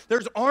 right?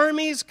 There's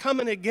armies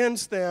coming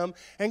against them,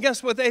 and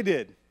guess what they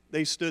did?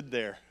 They stood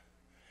there.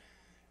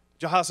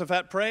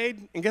 Jehoshaphat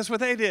prayed, and guess what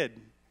they did?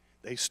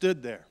 They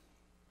stood there.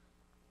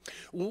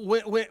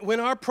 When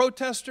our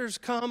protesters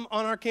come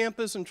on our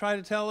campus and try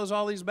to tell us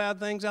all these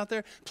bad things out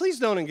there, please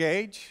don't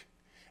engage.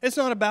 It's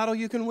not a battle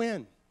you can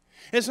win.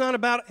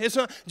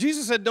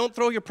 Jesus said, don't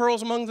throw your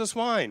pearls among the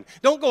swine.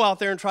 Don't go out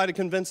there and try to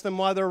convince them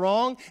why they're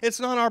wrong. It's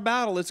not our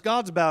battle. It's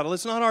God's battle.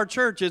 It's not our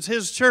church. It's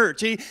his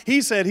church.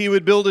 He said he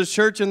would build his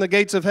church and the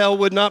gates of hell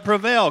would not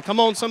prevail. Come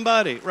on,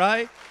 somebody,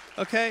 right?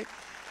 Okay?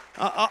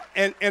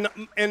 And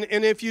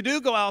if you do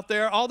go out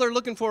there, all they're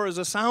looking for is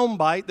a sound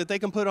bite that they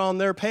can put on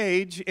their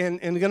page and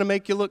going to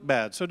make you look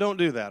bad. So don't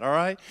do that, all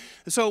right?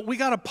 So we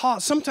got to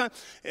pause. Sometimes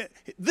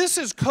this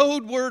is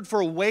code word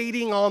for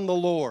waiting on the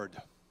Lord.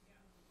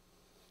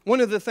 One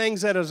of the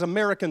things that as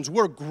Americans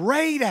we're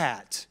great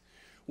at,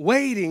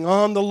 waiting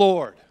on the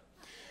Lord.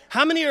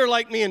 How many are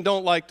like me and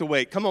don't like to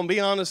wait? Come on, be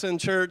honest in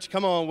church.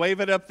 Come on, wave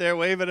it up there,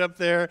 wave it up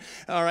there.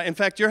 All right. In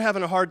fact, you're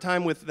having a hard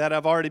time with that.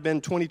 I've already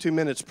been 22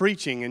 minutes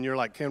preaching, and you're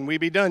like, can we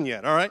be done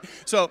yet? All right.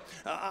 So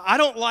I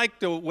don't like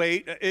to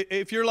wait.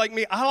 If you're like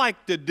me, I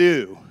like to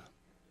do.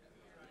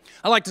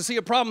 I like to see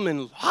a problem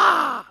and,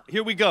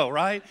 here we go,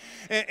 right?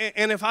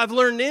 And if I've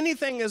learned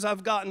anything as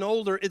I've gotten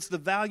older, it's the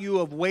value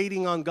of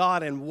waiting on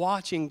God and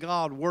watching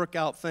God work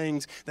out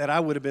things that I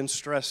would have been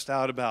stressed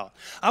out about.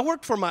 I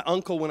worked for my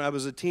uncle when I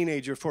was a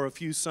teenager for a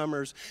few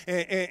summers,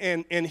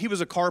 and he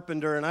was a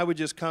carpenter, and I would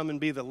just come and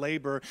be the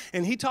laborer.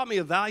 And he taught me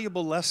a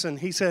valuable lesson.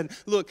 He said,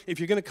 look, if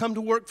you're going to come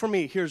to work for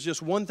me, here's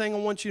just one thing I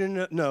want you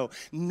to know.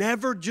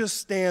 Never just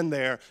stand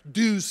there.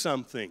 Do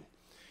something.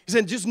 He He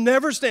said, just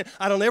never stand.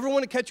 I don't ever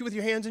want to catch you with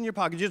your hands in your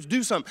pocket. Just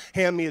do something.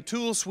 Hand me a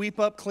tool, sweep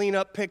up, clean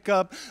up, pick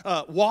up,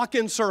 walk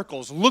in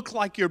circles, look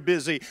like you're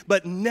busy,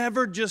 but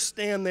never just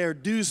stand there,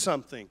 do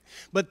something.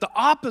 But the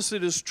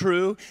opposite is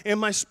true in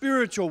my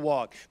spiritual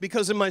walk,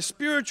 because in my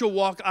spiritual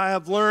walk, I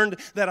have learned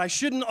that I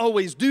shouldn't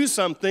always do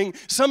something.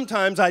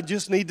 Sometimes I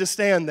just need to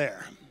stand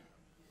there.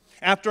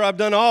 After I've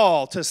done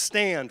all to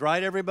stand,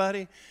 right,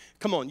 everybody?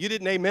 Come on, you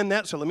didn't amen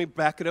that, so let me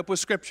back it up with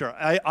Scripture.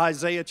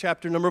 Isaiah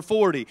chapter number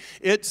 40,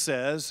 it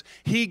says,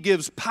 He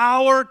gives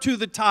power to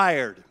the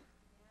tired.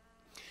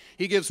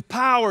 He gives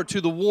power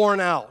to the worn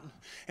out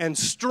and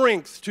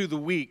strength to the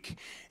weak.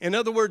 In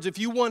other words, if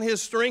you want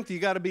His strength, you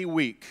got to be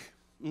weak.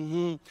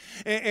 And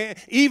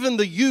even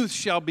the youth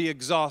shall be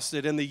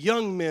exhausted, and the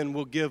young men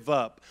will give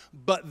up.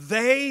 But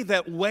they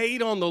that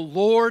wait on the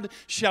Lord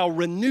shall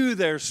renew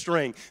their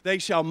strength. They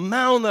shall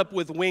mount up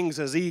with wings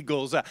as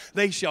eagles.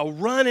 They shall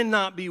run and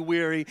not be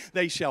weary.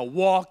 They shall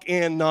walk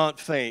and not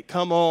faint.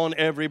 Come on,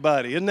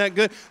 everybody. Isn't that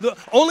good?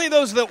 Only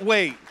those that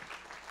wait.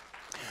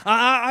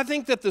 I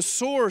think that the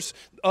source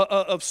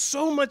of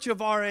so much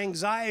of our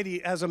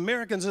anxiety as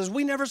Americans is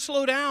we never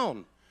slow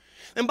down.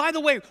 And by the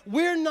way,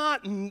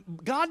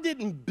 God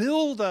didn't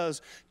build us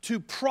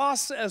to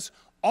process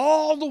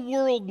all the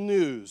world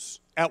news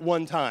at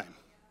one time.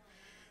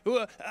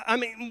 I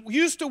mean,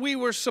 used to we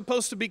were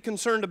supposed to be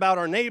concerned about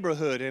our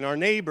neighborhood and our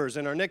neighbors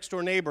and our next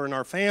door neighbor and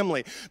our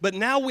family. But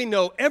now we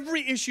know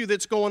every issue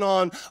that's going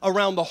on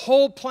around the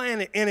whole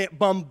planet, and it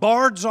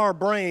bombards our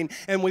brain,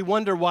 and we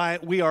wonder why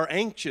we are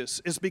anxious.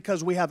 It's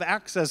because we have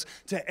access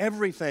to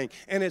everything,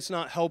 and it's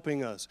not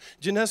helping us.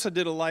 Janessa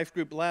did a life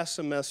group last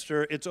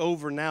semester. It's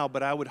over now,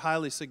 but I would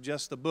highly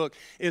suggest the book.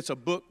 It's a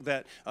book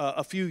that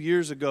a few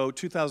years ago,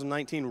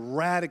 2019,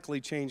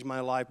 radically changed my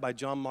life, by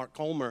John Mark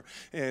Comer,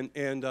 and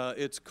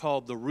it's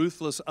called The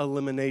Ruthless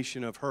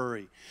Elimination of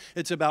Hurry.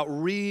 It's about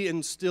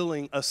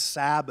reinstilling a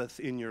Sabbath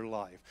in your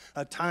life,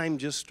 a time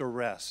just to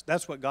rest.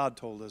 That's what God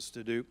told us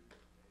to do.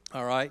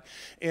 All right,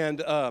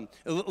 and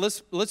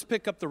let's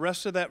pick up the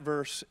rest of that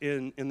verse,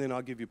 and then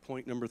I'll give you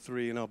point number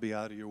 3, and I'll be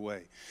out of your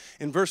way.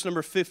 In verse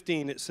number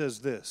 15, it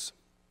says this.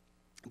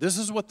 This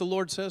is what the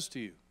Lord says to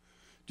you.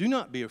 Do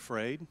not be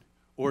afraid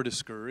or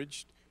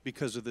discouraged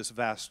because of this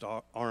vast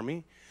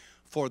army,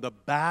 for the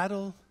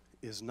battle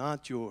is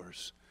not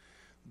yours,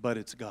 but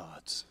it's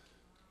God's.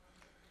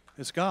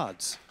 It's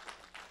God's.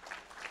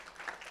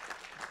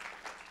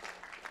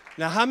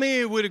 Now, how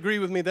many would agree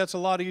with me that's a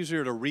lot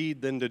easier to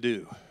read than to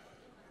do,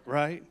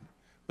 right?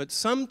 But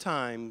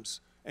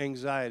sometimes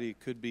anxiety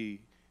could be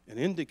an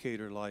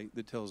indicator light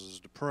that tells us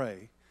to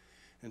pray,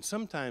 and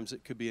sometimes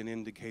it could be an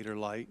indicator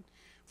light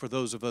for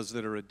those of us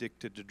that are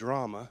addicted to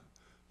drama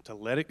to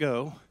let it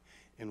go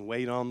and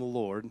wait on the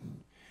Lord.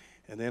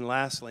 And then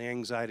lastly,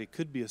 anxiety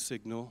could be a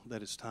signal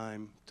that it's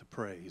time to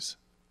praise.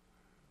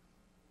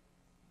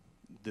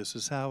 This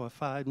is how I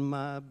fight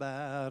my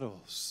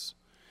battles.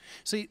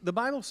 See, the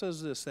Bible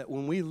says this, that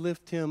when we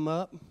lift Him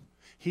up,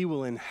 He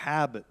will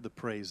inhabit the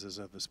praises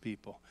of His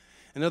people.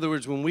 In other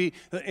words, when we,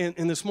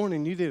 and this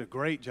morning you did a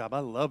great job. I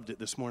loved it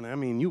this morning. I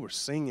mean, you were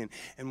singing,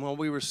 and while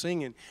we were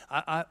singing,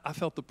 I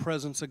felt the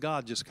presence of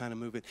God just kind of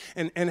moving.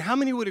 And how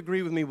many would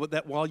agree with me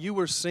that while you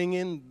were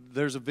singing,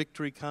 there's a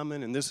victory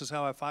coming, and this is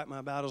how I fight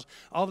my battles?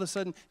 All of a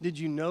sudden, did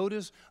you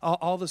notice,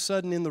 all of a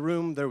sudden in the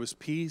room there was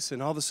peace,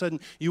 and all of a sudden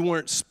you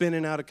weren't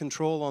spinning out of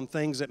control on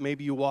things that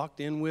maybe you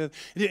walked in with?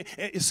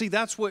 See,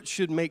 that's what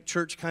should make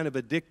church kind of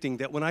addicting,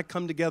 that when I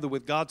come together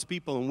with God's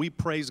people and we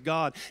praise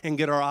God and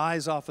get our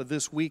eyes off of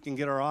this week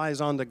and get our eyes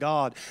onto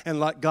God and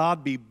let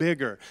God be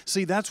bigger.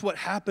 See, that's what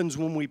happens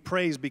when we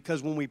praise,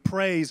 because when we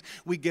praise,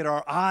 we get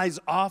our eyes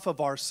off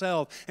of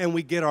ourselves and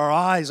we get our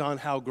eyes on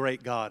how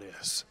great God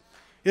is.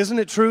 Isn't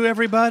it true,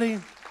 everybody?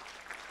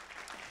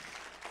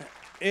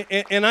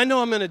 And I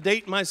know I'm going to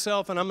date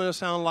myself, and I'm going to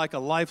sound like a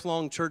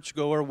lifelong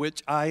churchgoer,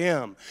 which I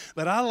am.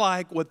 But I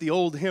like what the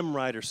old hymn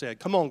writer said.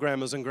 Come on,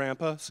 grandmas and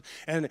grandpas.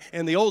 And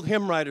the old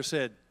hymn writer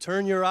said,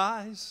 turn your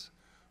eyes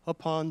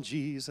upon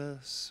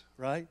Jesus,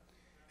 right?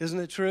 Isn't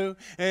it true?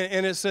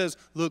 And it says,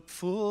 look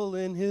full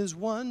in His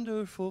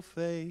wonderful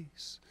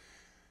face,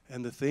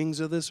 and the things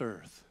of this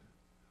earth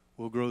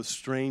will grow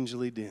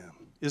strangely dim.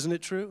 Isn't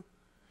it true?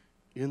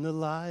 In the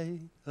light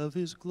of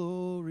His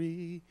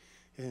glory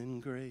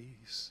and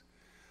grace.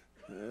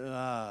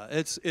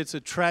 It's a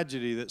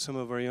tragedy that some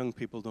of our young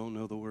people don't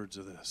know the words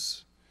of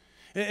this.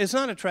 It's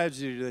not a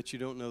tragedy that you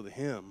don't know the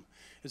hymn.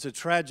 It's a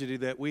tragedy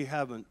that we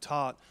haven't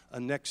taught a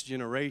next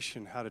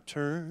generation how to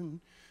turn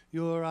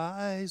your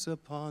eyes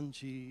upon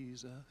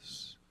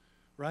Jesus.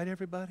 Right,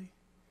 everybody?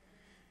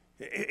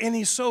 And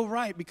He's so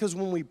right, because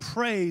when we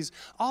praise,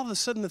 all of a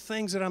sudden the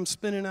things that I'm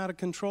spinning out of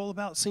control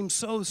about seem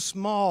so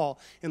small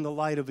in the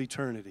light of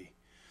eternity.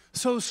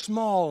 So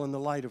small in the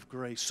light of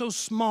grace. So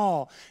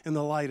small in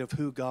the light of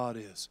who God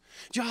is.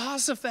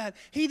 Jehoshaphat,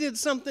 he did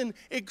something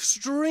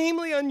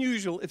extremely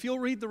unusual. If you'll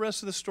read the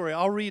rest of the story,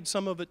 I'll read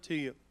some of it to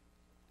you.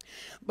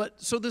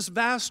 But so this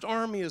vast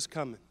army is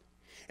coming.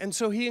 And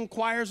so he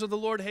inquires of the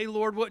Lord, hey,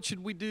 Lord, what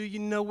should we do? You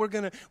know, we're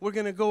gonna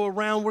go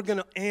around. We're going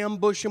to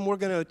ambush them. We're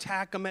going to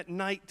attack them at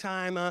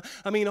nighttime.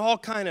 All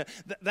kind of,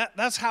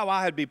 that's how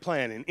I'd be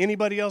planning.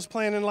 Anybody else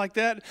planning like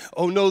that?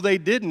 Oh, no, they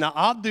didn't.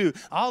 I'll go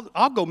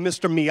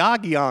Mr.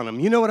 Miyagi on them.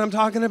 You know what I'm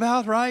talking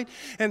about, right?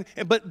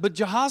 But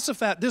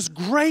Jehoshaphat, this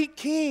great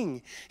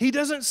king, he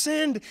doesn't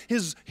send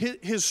his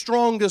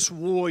strongest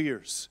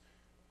warriors.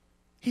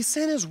 He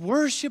sent his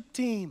worship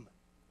team.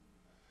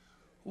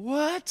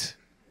 What?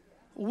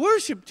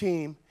 Worship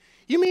team?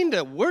 You mean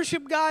the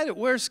worship guy that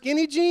wears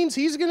skinny jeans,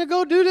 he's going to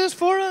go do this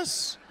for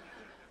us?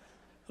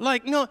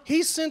 Like, no,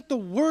 he sent the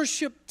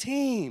worship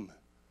team.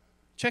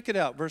 Check it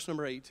out, verse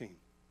number 18.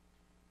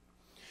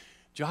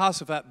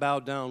 Jehoshaphat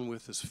bowed down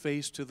with his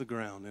face to the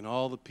ground, and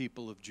all the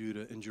people of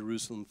Judah and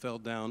Jerusalem fell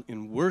down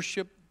and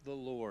worshiped the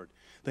Lord.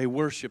 They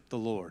worshiped the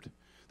Lord.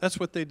 That's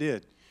what they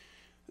did.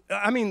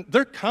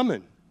 They're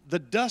coming. The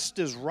dust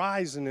is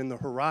rising in the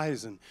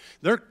horizon.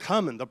 They're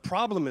coming. The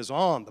problem is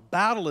on. The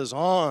battle is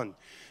on.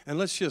 And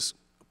let's just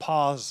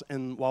pause,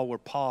 and while we're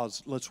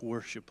paused, let's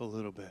worship a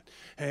little bit.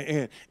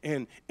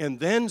 And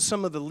then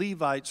some of the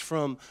Levites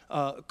from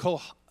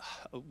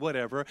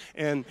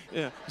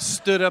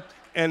stood up,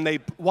 and they,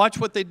 watch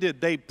what they did.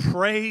 They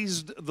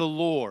praised the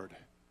Lord.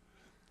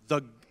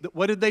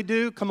 What did they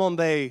do? Come on,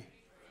 they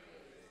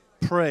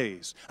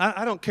praise.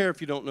 I don't care if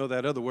you don't know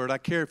that other word. I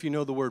care if you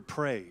know the word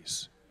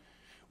praise.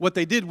 What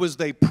they did was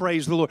they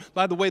praised the Lord.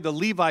 By the way, the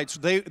Levites,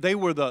 they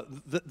were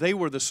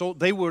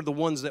the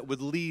ones that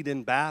would lead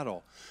in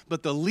battle.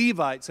 But the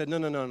Levites said,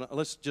 no,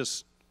 let's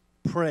just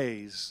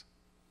praise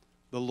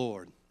the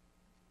Lord.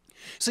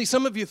 See,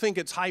 some of you think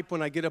it's hype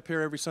when I get up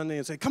here every Sunday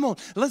and say, come on,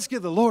 let's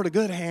give the Lord a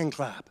good hand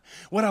clap.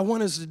 What I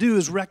want us to do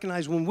is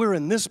recognize when we're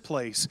in this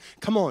place,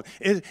 come on,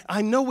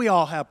 I know we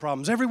all have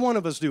problems. Every one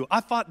of us do.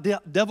 I fought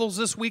devils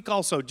this week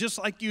also, just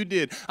like you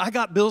did. I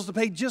got bills to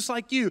pay just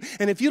like you.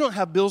 And if you don't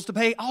have bills to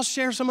pay, I'll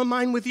share some of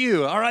mine with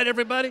you. All right,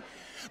 everybody?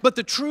 But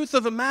the truth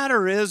of the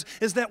matter is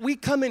that we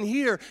come in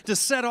here to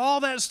set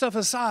all that stuff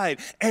aside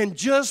and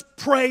just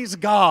praise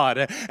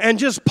God and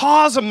just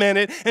pause a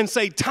minute and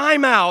say,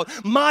 time out,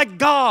 my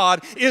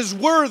God is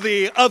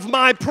worthy of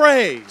my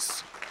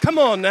praise. Come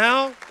on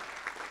now.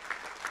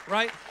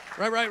 Right.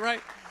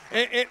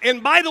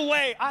 And by the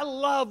way, I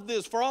love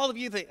this. For all of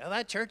you think,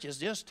 that church is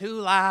just too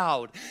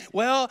loud.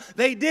 Well,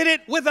 they did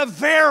it with a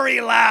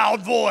very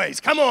loud voice.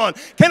 Come on.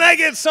 Can I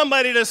get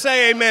somebody to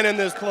say amen in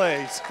this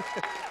place?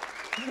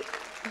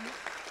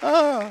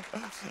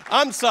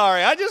 I'm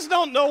sorry. I just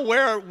don't know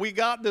where we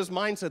got this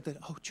mindset that,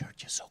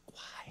 church is so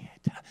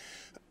quiet.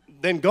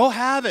 Then go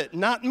have it,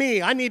 not me.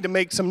 I need to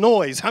make some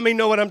noise. How many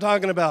know what I'm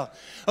talking about?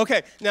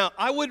 Okay, now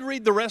I would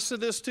read the rest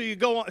of this to you.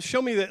 Go on,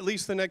 show me at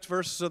least the next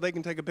verse so they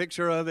can take a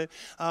picture of it.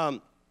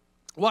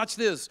 Watch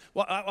this.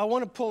 Well, I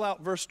want to pull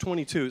out verse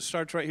 22. It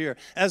starts right here.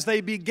 As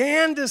they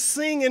began to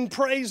sing and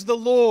praise the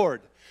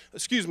Lord.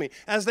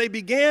 As they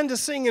began to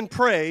sing and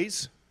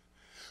praise,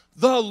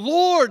 the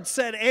Lord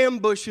set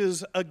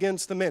ambushes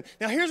against the men.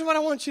 Now, here's what I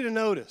want you to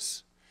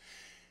notice.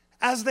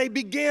 As they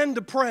began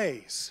to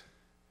praise,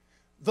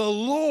 the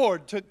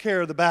Lord took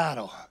care of the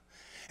battle.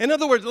 In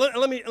other words,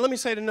 let me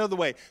say it another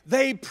way.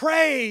 They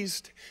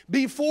praised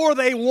before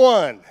they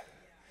won.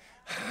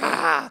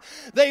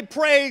 They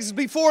praised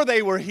before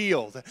they were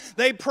healed.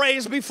 They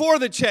praised before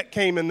the check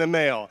came in the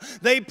mail.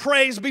 They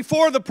praised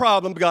before the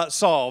problem got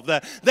solved.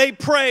 They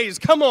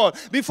praised, come on,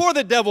 before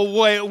the devil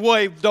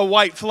waved a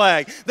white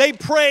flag. They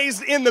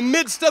praised in the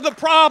midst of the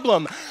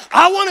problem.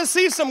 I want to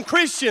see some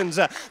Christians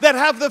that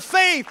have the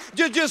faith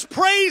to just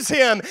praise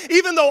Him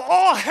even though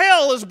all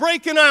hell is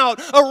breaking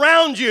out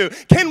around you.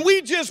 Can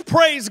we just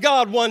praise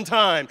God one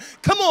time?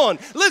 Come on,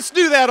 let's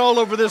do that all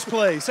over this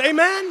place.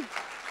 Amen?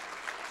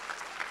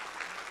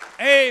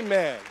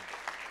 Amen.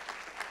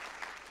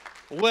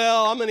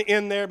 Well, I'm going to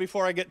end there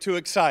before I get too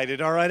excited.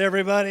 All right,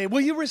 everybody?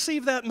 Will you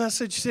receive that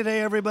message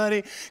today,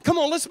 everybody? Come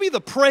on, let's be the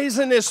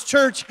praisingest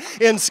church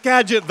in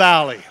Skagit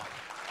Valley.